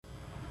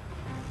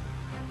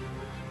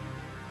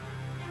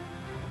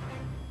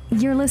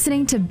You're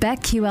listening to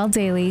BetQL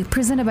Daily,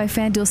 presented by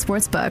FanDuel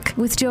Sportsbook,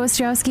 with Joe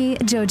Ostrowski,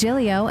 Joe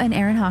Giglio, and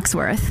Aaron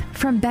Hawksworth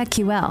from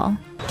BetQL.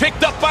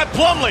 Picked up by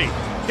Plumlee.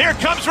 Here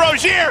comes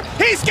Rozier.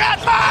 He's got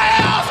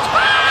Miles.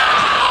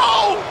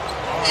 Oh!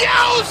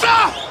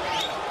 Yowza!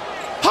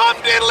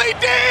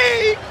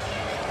 Hum-diddly-dee!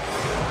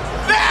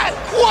 That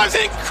was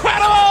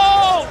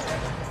incredible!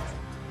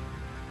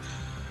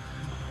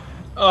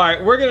 All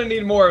right, we're going to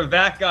need more of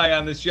that guy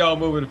on the show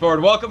moving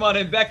forward. Welcome on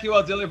in.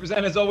 BetQL Daily,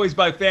 presented as always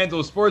by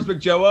FanDuel Sportsbook.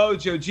 Joe O,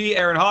 Joe G,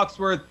 Aaron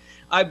Hawksworth.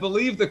 I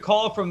believe the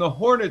call from the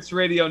Hornets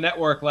radio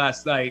network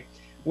last night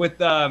with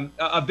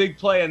a big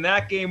play in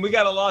that game. We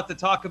got a lot to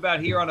talk about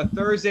here on a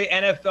Thursday.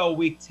 NFL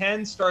Week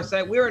 10 starts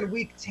tonight. We're in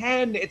Week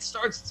 10. It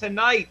starts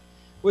tonight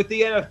with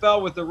the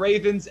NFL, with the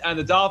Ravens and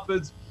the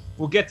Dolphins.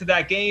 We'll get to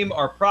that game,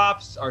 our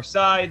props, our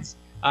sides,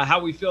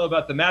 how we feel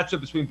about the matchup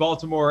between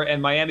Baltimore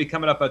and Miami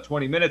coming up at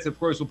 20 minutes. Of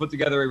course, we'll put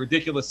together a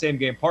ridiculous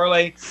same-game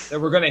parlay that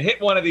we're going to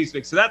hit one of these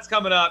weeks. So that's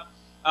coming up.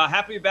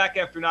 Happy to be back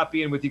after not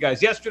being with you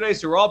guys yesterday.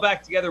 So we're all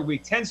back together.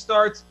 Week 10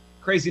 starts.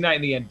 Crazy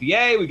night in the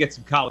NBA. We get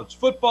some college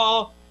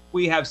football.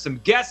 We have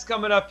some guests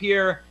coming up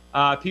here.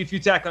 Pete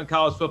Futak on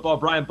college football.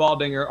 Brian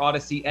Baldinger,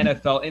 Odyssey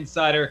NFL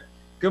Insider.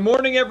 Good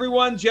morning,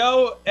 everyone.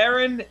 Joe,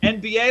 Aaron,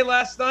 NBA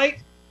last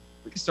night.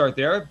 We can start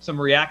there.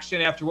 Some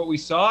reaction after what we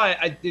saw.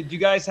 Did you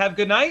guys have a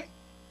good night?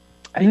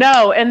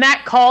 No, and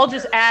that call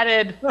just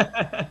added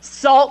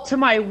salt to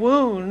my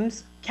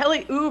wounds.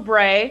 Kelly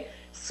Oubre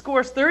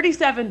scores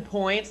 37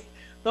 points.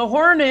 The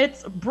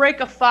Hornets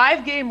break a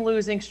 5-game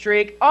losing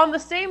streak. On the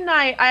same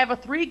night, I have a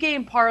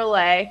 3-game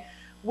parlay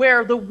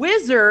where the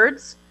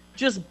Wizards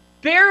just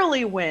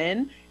barely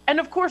win. And,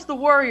 of course, the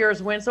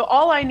Warriors win. So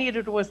all I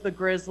needed was the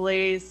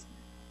Grizzlies.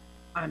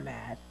 I'm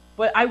mad.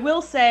 But I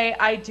will say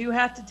I do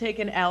have to take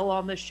an L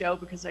on this show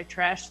because I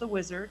trashed the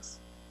Wizards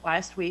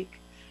last week.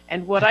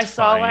 And what I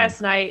saw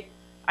last night,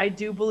 I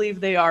do believe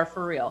they are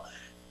for real.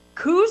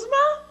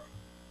 Kuzma,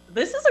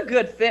 this is a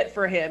good fit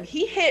for him.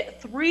 He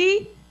hit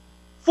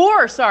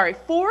four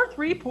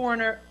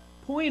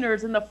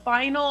three-pointers in the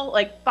final,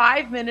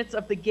 5 minutes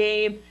of the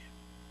game,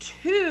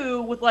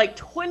 2 with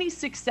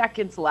 26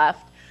 seconds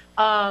left.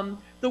 The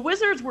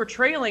Wizards were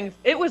trailing.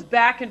 It was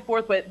back and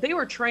forth, but they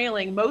were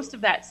trailing most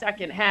of that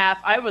second half.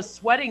 I was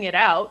sweating it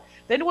out.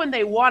 Then when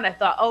they won, I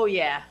thought, oh,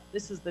 yeah,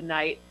 this is the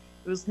night.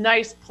 It was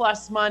nice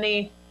plus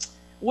money.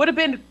 Would have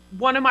been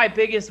one of my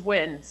biggest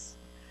wins.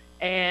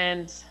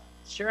 And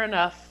sure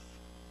enough,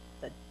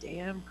 the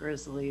damn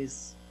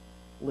Grizzlies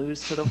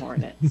lose to the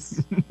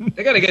Hornets.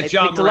 They got to get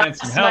John Morant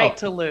some help. Night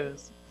to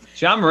lose.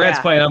 John Morant's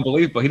playing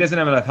unbelievable. He doesn't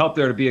have enough help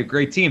there to be a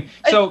great team.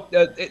 So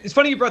it's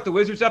funny you brought the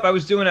Wizards up. I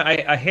was doing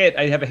a hit.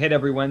 I have a hit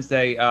every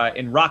Wednesday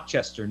in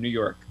Rochester, New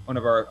York, one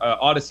of our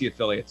Odyssey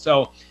affiliates.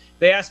 So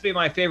they asked me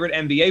my favorite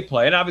NBA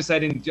play, and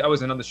obviously I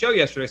wasn't on the show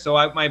yesterday, so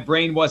my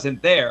brain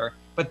wasn't there.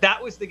 But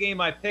that was the game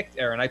I picked,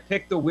 Aaron. I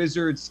picked the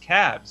Wizards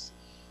Cavs,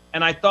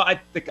 and I thought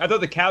the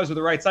Cavs were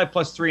the right side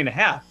plus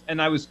 3.5.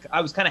 And I was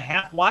kind of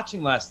half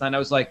watching last night. And I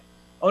was like,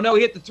 oh no,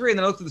 he hit the 3, and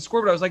then I looked at the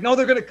scoreboard. I was like, no,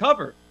 they're going to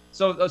cover.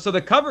 So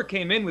the cover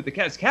came in with the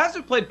Cavs. Cavs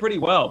have played pretty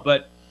well,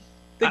 but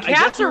the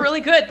Cavs are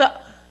really good. The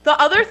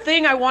other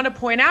thing I want to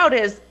point out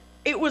is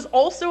it was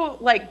also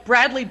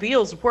Bradley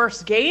Beal's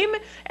worst game.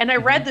 And I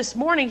read this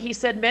morning, he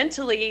said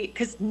mentally,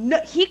 because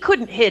he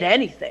couldn't hit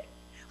anything.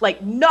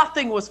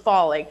 Nothing was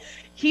falling.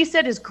 He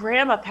said his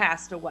grandma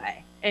passed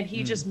away, and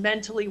he just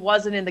mentally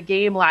wasn't in the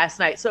game last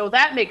night. So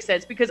that makes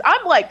sense because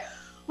I'm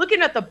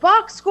looking at the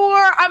box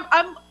score.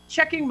 I'm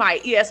checking my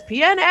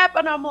ESPN app,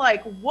 and I'm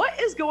like, what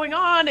is going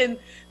on? And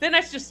then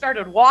I just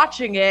started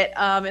watching it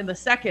in the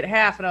second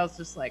half, and I was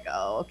just like,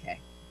 oh, okay.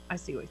 I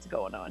see what's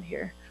going on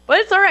here. But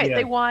it's all right. Yeah.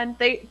 They won.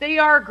 They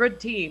are a good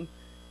team.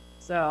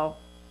 So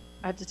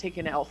I have to take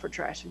an L for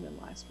trashing them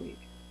last week.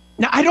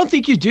 No, I don't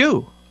think you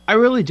do. I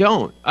really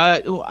don't.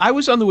 I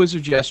was on the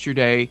Wizards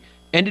yesterday.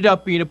 Ended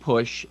up being a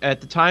push.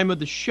 At the time of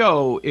the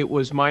show, it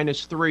was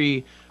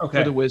 -3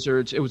 for the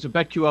Wizards. It was a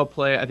BetQL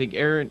play. I think,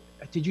 Aaron,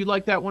 did you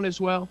like that one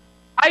as well?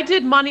 I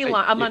did money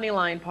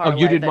line parlay. Oh,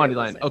 you did money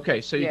line. Okay,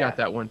 so you got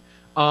that one.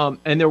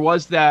 And there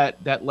was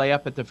that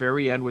layup at the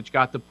very end, which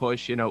got the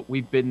push. You know,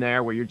 we've been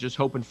there where you're just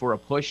hoping for a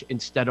push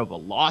instead of a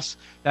loss.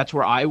 That's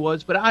where I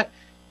was. But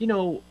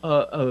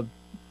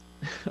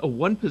a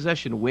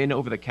one-possession win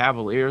over the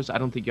Cavaliers, I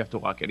don't think you have to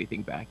walk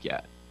anything back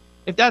yet.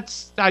 If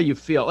that's how you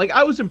feel.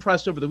 I was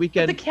impressed over the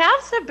weekend. But the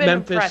Cavs have been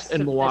Memphis impressive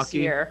and Milwaukee. this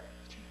year.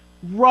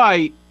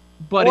 Right.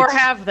 But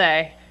have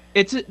they?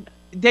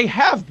 They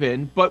have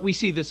been, but we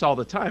see this all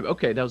the time.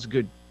 Okay, that was a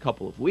good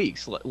couple of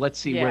weeks. Let's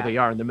see where they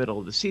are in the middle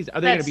of the season. Are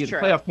they going to be in the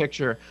playoff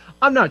picture?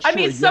 I'm not sure. I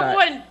mean,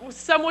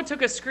 someone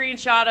took a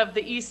screenshot of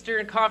the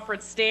Eastern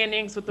Conference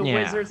standings with the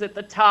Wizards at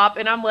the top,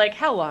 and I'm like,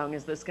 how long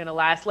is this going to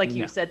last? Like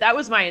you said, that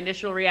was my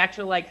initial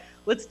reaction.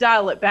 Let's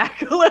dial it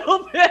back a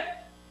little bit.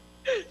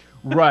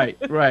 Right.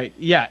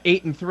 Yeah,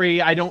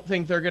 8-3. I don't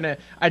think they're gonna.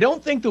 I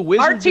don't think the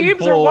Wizards. Our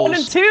teams are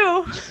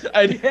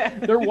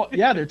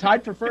 1-2. They're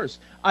tied for first.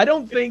 I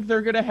don't think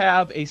they're gonna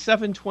have a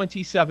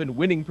 727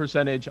 winning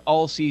percentage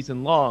all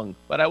season long.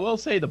 But I will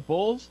say the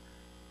Bulls,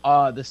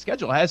 the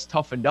schedule has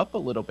toughened up a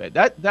little bit.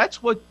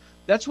 That's what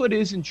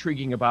is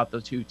intriguing about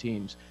the two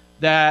teams.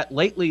 That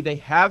lately they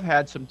have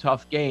had some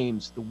tough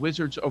games. The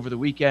Wizards over the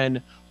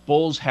weekend,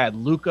 Bulls had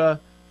Luka,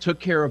 took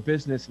care of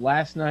business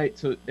last night.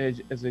 So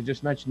as I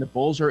just mentioned, the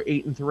Bulls are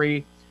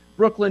 8-3.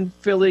 Brooklyn,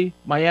 Philly,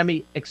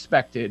 Miami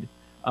expected.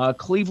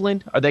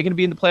 Cleveland, are they going to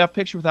be in the playoff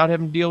picture without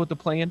having to deal with the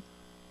play-in?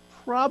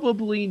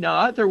 Probably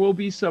not. There will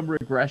be some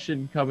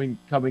regression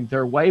coming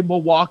their way.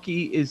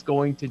 Milwaukee is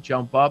going to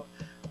jump up.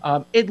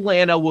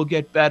 Atlanta will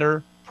get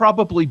better.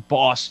 Probably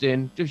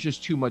Boston. There's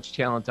just too much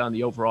talent on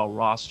the overall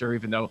roster,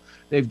 even though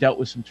they've dealt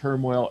with some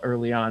turmoil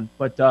early on.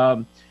 But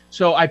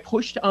so I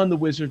pushed on the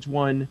Wizards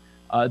one.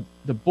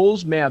 The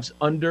Bulls Mavs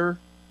under.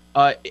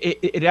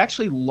 It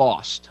actually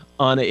lost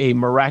on a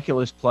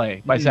miraculous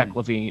play by Zach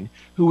LaVine,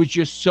 who was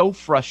just so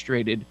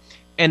frustrated.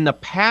 And the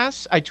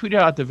pass, I tweeted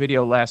out the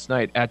video last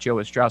night at Joe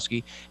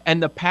Ostrowski,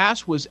 and the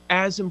pass was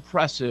as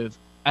impressive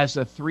as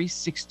a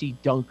 360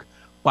 dunk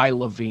by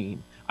LaVine.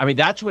 I mean,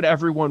 that's what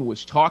everyone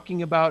was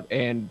talking about,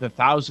 and the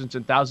thousands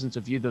and thousands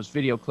of views those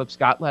video clips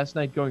got last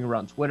night going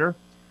around Twitter.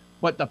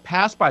 But the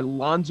pass by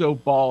Lonzo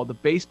Ball, the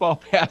baseball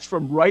pass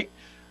from right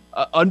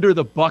under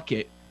the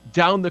bucket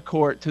down the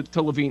court to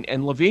LaVine,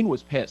 and LaVine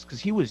was pissed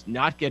because he was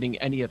not getting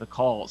any of the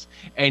calls,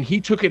 and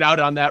he took it out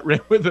on that rim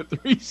with a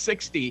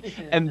 360,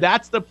 and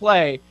that's the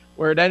play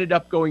where it ended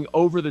up going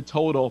over the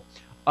total.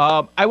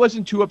 I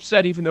wasn't too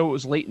upset, even though it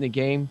was late in the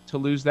game, to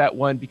lose that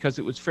one because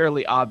it was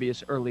fairly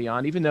obvious early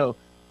on, even though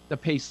the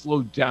pace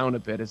slowed down a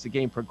bit as the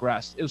game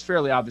progressed. It was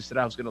fairly obvious that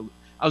I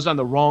was on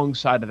the wrong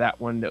side of that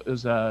one.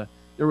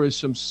 There was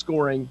some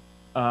scoring,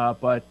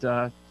 but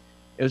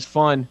it was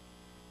fun.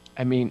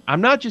 I mean,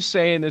 I'm not just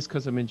saying this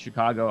because I'm in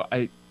Chicago.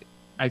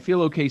 I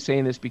feel okay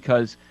saying this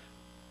because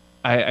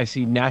I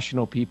see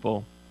national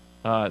people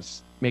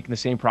making the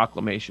same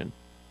proclamation.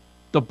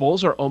 The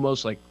Bulls are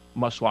almost like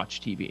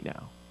must-watch TV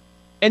now.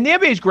 And the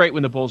NBA is great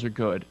when the Bulls are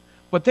good,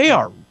 but they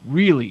are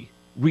really,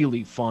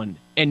 really fun.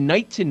 And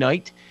night to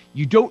night,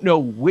 you don't know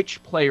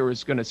which player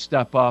is going to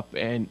step up,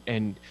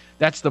 and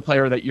that's the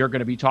player that you're going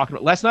to be talking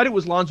about. Last night it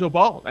was Lonzo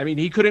Ball. I mean,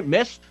 he couldn't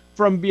miss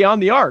from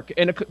beyond the arc.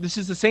 And this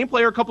is the same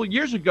player a couple of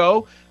years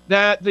ago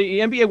that the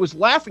NBA was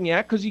laughing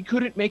at because he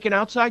couldn't make an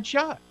outside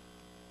shot.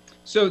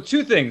 So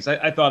two things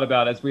I thought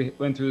about as we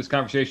went through this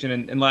conversation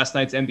and last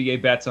night's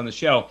NBA bets on the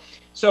show.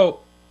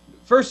 So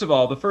first of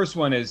all, the first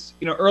one is,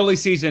 early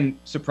season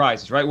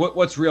surprises, right?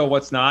 What's real,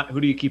 what's not? Who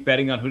do you keep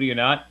betting on? Who do you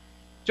not?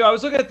 Joe, I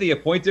was looking at the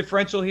point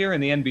differential here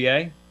in the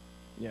NBA.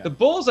 Yeah. The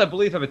Bulls, I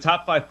believe, have a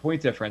top 5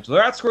 point differential.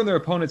 They're outscoring their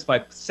opponents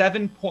by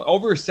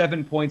over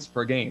 7 points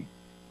per game.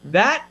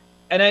 That,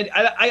 and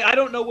I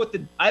don't know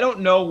I don't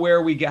know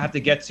where we have to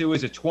get to.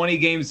 Is it 20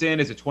 games in?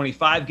 Is it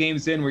 25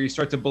 games in where you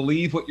start to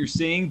believe what you're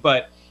seeing?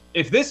 But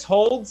if this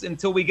holds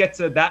until we get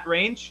to that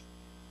range,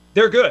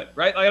 they're good,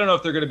 right? I don't know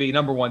if they're going to be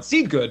number one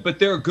seed good, but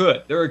they're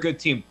good. They're a good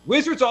team.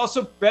 Wizards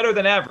also better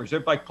than average.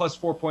 They're like plus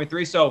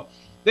 4.3, so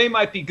they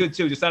might be good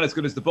too, just not as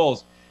good as the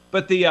Bulls.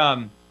 But the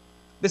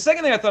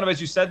second thing I thought of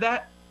as you said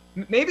that,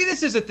 maybe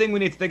this is a thing we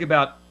need to think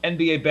about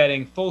NBA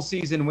betting, full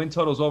season win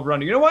totals over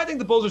under. You know why I think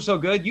the Bulls are so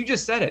good? You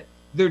just said it.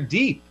 They're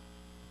deep.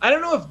 I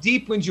don't know if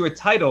deep wins you a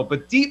title,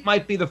 but deep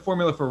might be the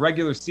formula for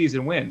regular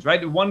season wins,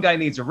 right? One guy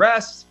needs a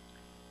rest.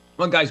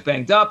 One guy's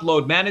banged up,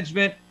 load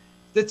management.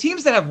 The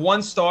teams that have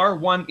one star,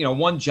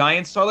 one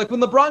giant star, like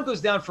when LeBron goes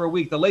down for a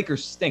week, the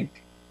Lakers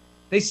stink.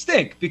 They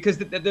stink because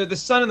the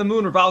sun and the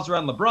moon revolves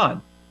around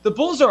LeBron. The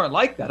Bulls aren't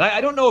like that.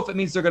 I don't know if it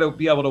means they're going to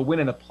be able to win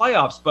in the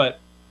playoffs, but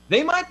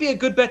they might be a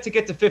good bet to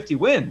get to 50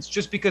 wins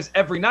just because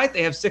every night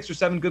they have 6 or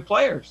 7 good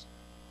players.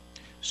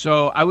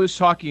 So I was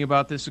talking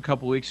about this a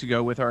couple weeks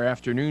ago with our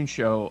afternoon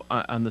show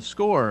on The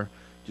Score,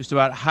 just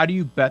about how do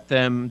you bet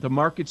them. The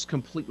market's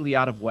completely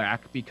out of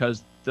whack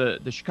because the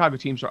Chicago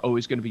teams are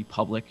always going to be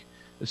public,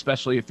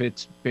 especially if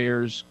it's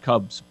Bears,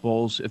 Cubs,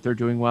 Bulls, if they're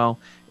doing well,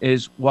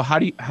 how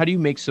do you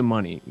make some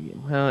money?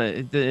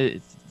 Well,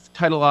 the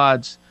title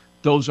odds,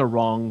 those are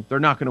wrong. They're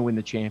not going to win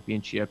the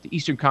championship. The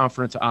Eastern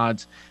Conference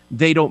odds,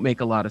 they don't make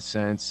a lot of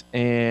sense.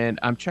 And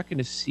I'm checking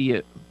to see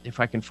it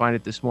if I can find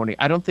it this morning.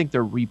 I don't think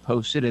they're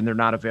reposted and they're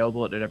not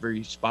available at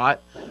every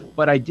spot.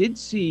 But I did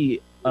see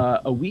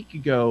a week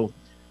ago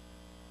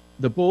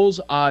the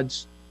Bulls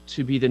odds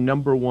to be the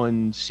number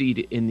 1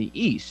 seed in the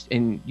East.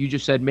 And you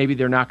just said maybe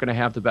they're not going to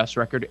have the best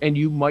record. And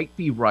you might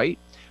be right.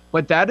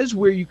 But that is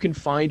where you can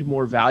find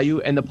more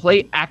value. And the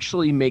play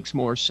actually makes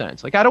more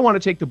sense. Like, I don't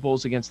want to take the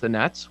Bulls against the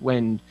Nets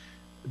when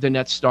the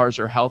Nets stars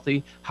are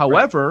healthy.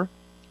 However,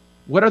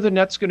 what are the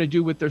Nets going to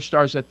do with their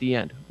stars at the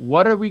end?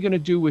 What are we going to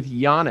do with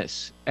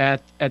Giannis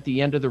at the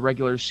end of the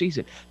regular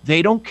season?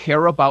 They don't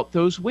care about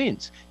those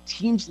wins.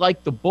 Teams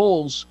like the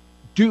Bulls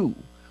do.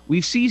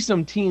 We see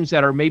some teams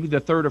that are maybe the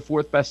 3rd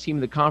or 4th best team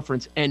in the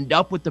conference end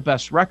up with the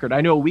best record.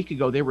 I know a week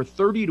ago they were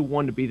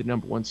 30-1 to be the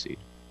number 1 seed.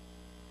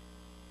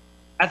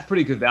 That's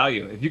pretty good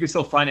value. If you can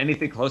still find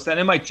anything close to that,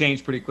 it might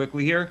change pretty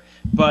quickly here.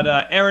 But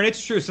Aaron,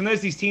 it's true. Sometimes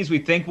these teams we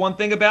think one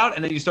thing about,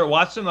 and then you start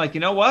watching them like, you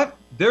know what?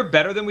 They're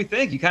better than we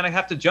think. You kind of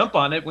have to jump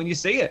on it when you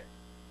see it.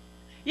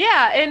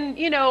 Yeah, and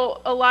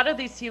a lot of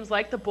these teams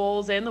like the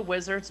Bulls and the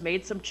Wizards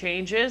made some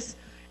changes,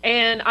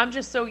 and I'm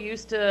just so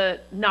used to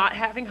not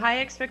having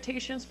high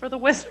expectations for the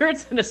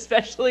Wizards, and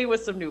especially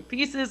with some new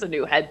pieces, a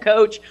new head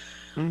coach.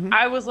 Mm-hmm.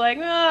 I was like,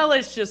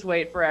 let's just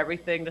wait for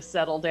everything to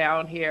settle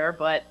down here.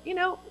 But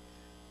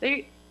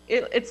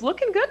it's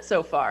looking good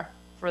so far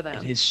for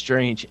them. It is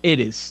strange. It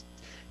is,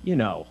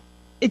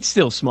 it's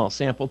still small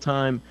sample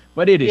time,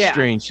 but it is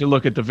strange to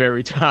look at the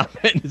very top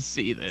and to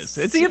see this.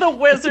 See the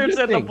Wizards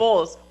and the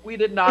Bulls. We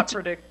did not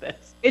predict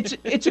this.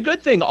 It's a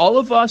good thing. All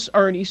of us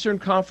are in Eastern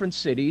Conference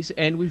cities,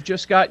 and we've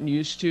just gotten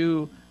used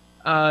to,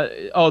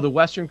 the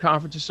Western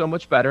Conference is so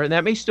much better, and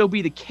that may still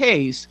be the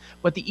case,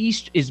 but the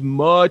East is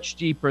much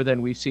deeper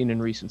than we've seen in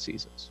recent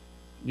seasons.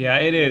 Yeah,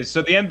 it is.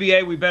 So the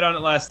NBA, we bet on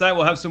it last night.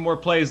 We'll have some more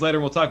plays later.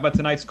 We'll talk about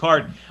tonight's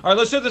card. All right,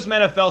 let's show this some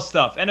NFL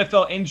stuff.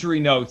 NFL injury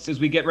notes as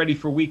we get ready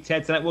for Week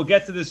 10 tonight. We'll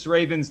get to this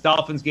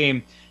Ravens-Dolphins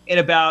game in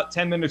about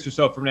 10 minutes or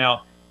so from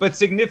now. But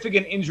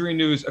significant injury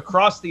news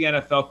across the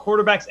NFL.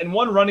 Quarterbacks and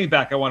one running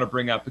back I want to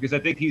bring up because I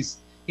think he's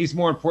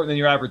more important than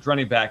your average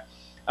running back.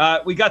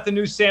 We got the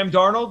news Sam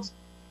Darnold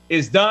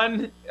is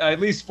done, at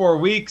least 4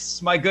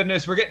 weeks. My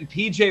goodness, we're getting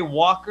P.J.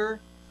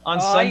 Walker on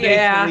Sunday.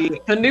 Yeah.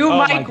 The new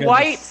Mike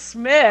White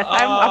Smith.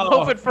 I'm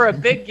hoping for a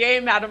big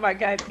game out of my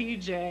guy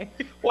PJ.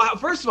 Wow,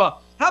 first of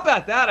all, how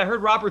about that? I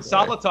heard Robert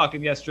Saleh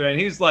talking yesterday, and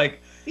he's like,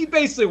 he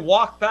basically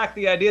walked back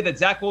the idea that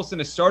Zach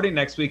Wilson is starting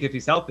next week if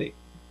he's healthy.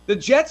 The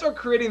Jets are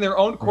creating their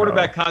own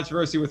quarterback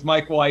controversy with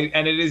Mike White,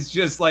 and it is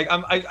just like,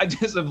 I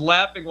just am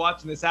laughing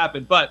watching this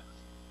happen. But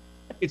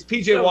it's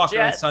PJ Walker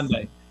Jets. On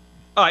Sunday.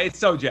 All right, it's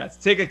so Jets.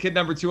 Take a kid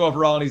number 2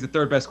 overall, and he's the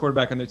 3rd best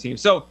quarterback on their team.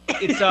 So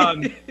it's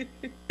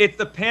it's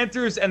the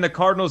Panthers and the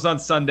Cardinals on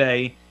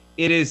Sunday.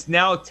 It is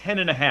now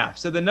 10.5.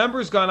 So the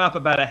number's gone up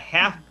about a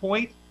half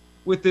point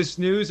with this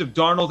news of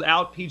Darnold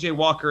out, PJ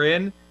Walker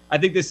in. I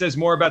think this says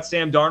more about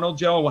Sam Darnold,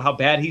 Joe, and how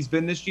bad he's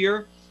been this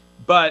year.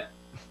 But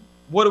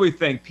what do we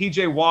think?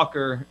 PJ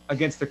Walker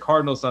against the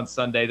Cardinals on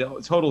Sunday. The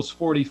total's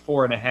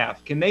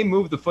 44.5. Can they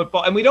move the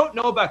football? And we don't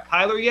know about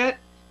Kyler yet,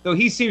 though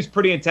he seems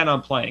pretty intent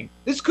on playing.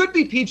 This could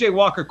be PJ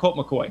Walker, Colt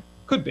McCoy.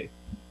 Could be.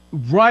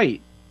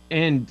 Right.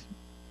 And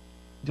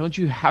don't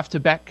you have to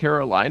back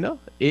Carolina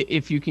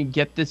if you can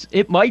get this?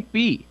 It might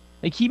be.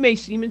 Like, he may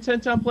seem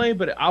intent on playing,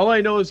 but all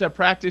I know is at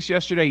practice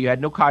yesterday, you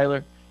had no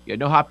Kyler, you had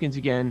no Hopkins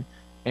again,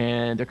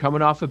 and they're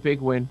coming off a big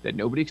win that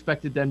nobody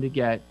expected them to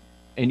get.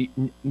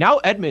 And now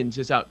Edmonds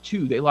is out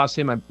too. They lost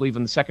him, I believe,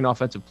 on the second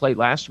offensive play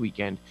last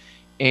weekend.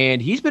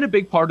 And he's been a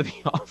big part of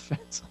the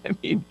offense. I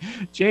mean,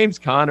 James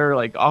Conner,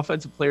 like,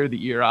 offensive player of the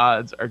year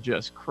odds are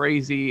just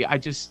crazy.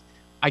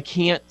 I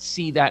can't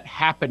see that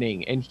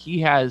happening. And he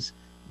has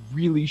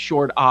really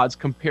short odds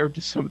compared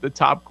to some of the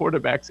top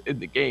quarterbacks in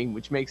the game,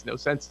 which makes no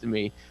sense to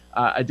me.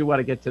 I do want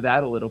to get to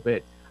that a little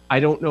bit. I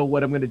don't know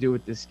what I'm going to do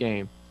with this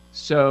game.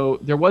 So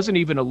there wasn't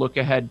even a look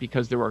ahead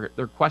because there were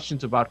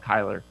questions about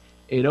Kyler.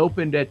 It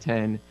opened at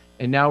 10,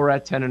 and now we're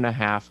at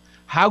 10.5.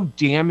 How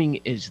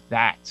damning is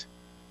that?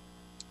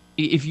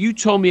 If you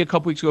told me a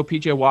couple weeks ago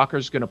PJ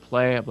Walker's going to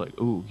play, I'm like,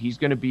 ooh, he's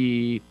going to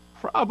be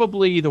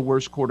probably the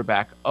worst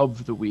quarterback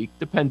of the week.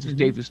 Depends if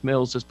Davis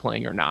Mills is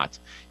playing or not.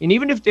 And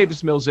even if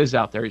Davis Mills is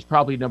out there, he's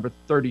probably number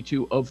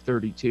 32 of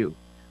 32.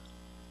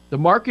 The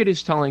market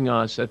is telling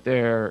us that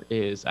there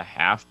is a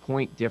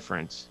half-point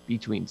difference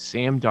between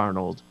Sam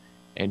Darnold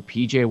and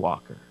PJ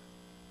Walker.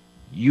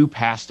 You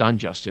passed on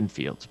Justin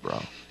Fields, bro.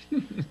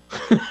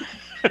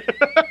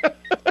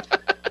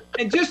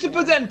 And just to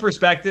put that in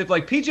perspective,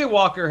 like, PJ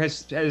Walker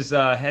has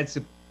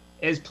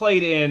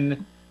played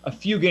in a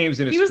few games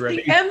in his career.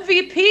 He was the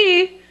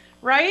MVP,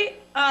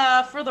 right?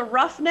 For the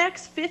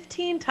Roughnecks,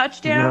 15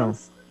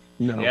 touchdowns.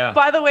 No. Yeah.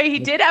 By the way, he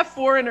did have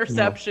 4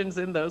 interceptions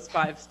in those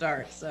 5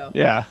 starts. So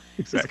yeah,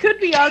 exactly. This could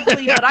be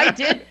ugly, but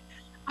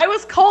I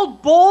was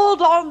called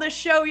bold on the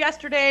show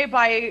yesterday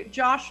by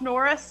Josh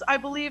Norris, I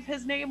believe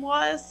his name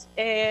was,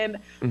 and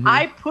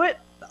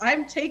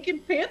I'm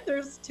taking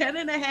Panthers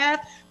 10.5,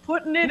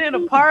 putting it in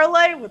a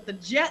parlay with the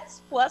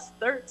Jets plus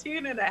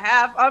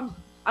 13.5.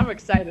 I'm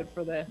excited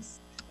for this.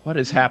 What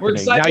is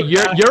happening? Now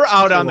you're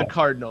out on the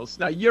Cardinals.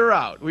 Now you're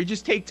out. We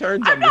just take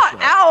turns on this one. I'm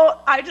not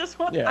out. I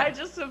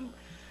just am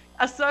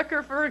a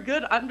sucker for a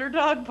good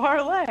underdog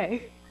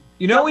parlay.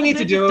 You know what we need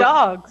to do?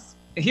 Dogs.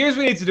 Here's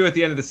what we need to do at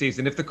the end of the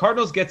season. If the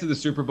Cardinals get to the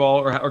Super Bowl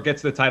or get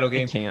to the title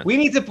game, we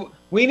need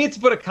to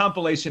put a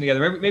compilation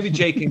together. Maybe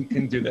Jay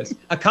can do this.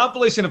 A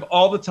compilation of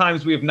all the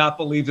times we have not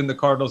believed in the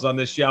Cardinals on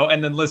this show,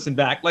 and then listen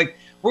back. Like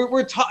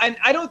and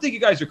I don't think you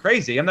guys are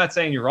crazy. I'm not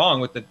saying you're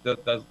wrong with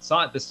the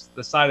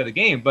side of the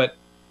game, but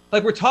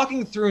like, we're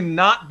talking through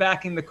not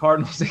backing the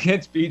Cardinals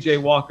against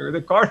PJ Walker.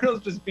 The Cardinals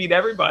just beat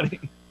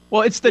everybody.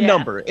 Well, it's the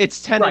number.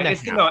 It's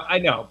 10.5. I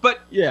know. But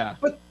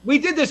we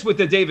did this with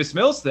the Davis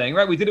Mills thing,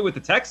 right? We did it with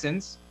the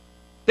Texans.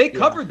 They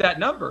covered that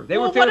number. They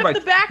were favored by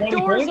 20 points. What if the back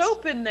door's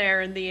open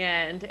there in the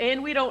end,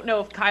 and we don't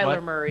know if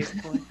Kyler Murray's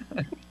playing?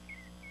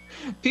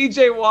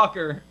 PJ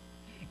Walker,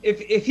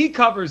 if he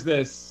covers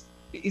this,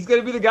 he's going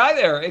to be the guy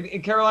there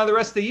in Carolina the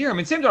rest of the year. I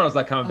mean, Sam Darnold's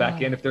not coming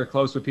back in if they're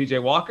close with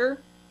PJ Walker.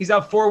 He's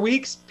out 4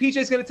 weeks.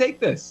 PJ's going to take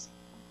this.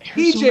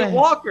 PJ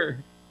Walker.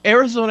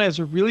 Arizona has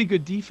a really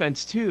good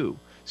defense too.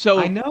 So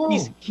I know.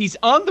 He's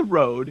on the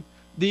road.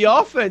 The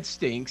offense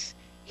stinks.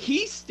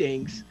 He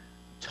stinks.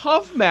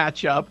 Tough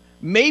matchup.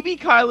 Maybe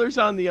Kyler's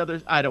on the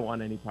other. I don't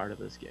want any part of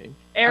this game.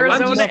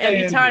 Arizona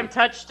anytime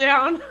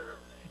touchdown.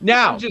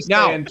 Now, I'm just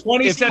saying,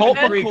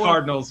 27-3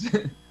 Cardinals.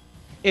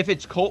 If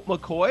it's Colt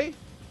McCoy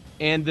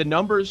and the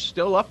number's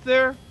still up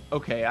there,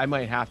 okay, I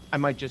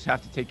might just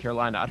have to take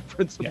Carolina out of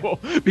principle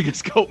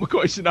because Colt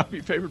McCoy should not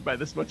be favored by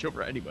this much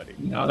over anybody.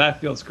 No,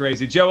 that feels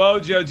crazy. Joe O,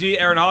 Joe G,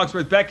 Aaron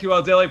Hawksworth,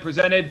 BetQL Daily,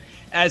 presented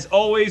as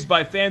always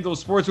by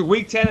FanDuel Sportsbook.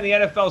 Week 10 in the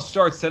NFL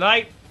starts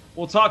tonight.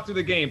 We'll talk through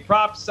the game.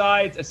 Prop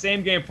sides, a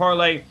same game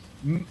parlay.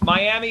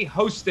 Miami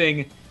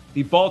hosting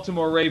the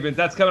Baltimore Ravens.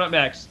 That's coming up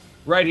next,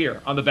 right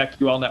here on the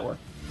BetQL Network.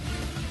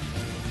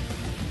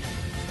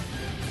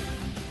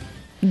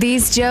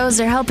 These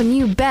Joes are helping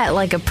you bet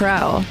like a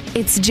pro.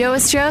 It's Joe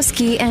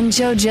Ostrowski and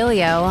Joe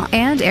Giglio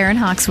and Aaron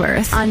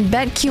Hawksworth on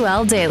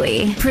BetQL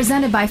Daily,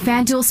 presented by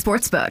FanDuel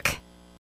Sportsbook.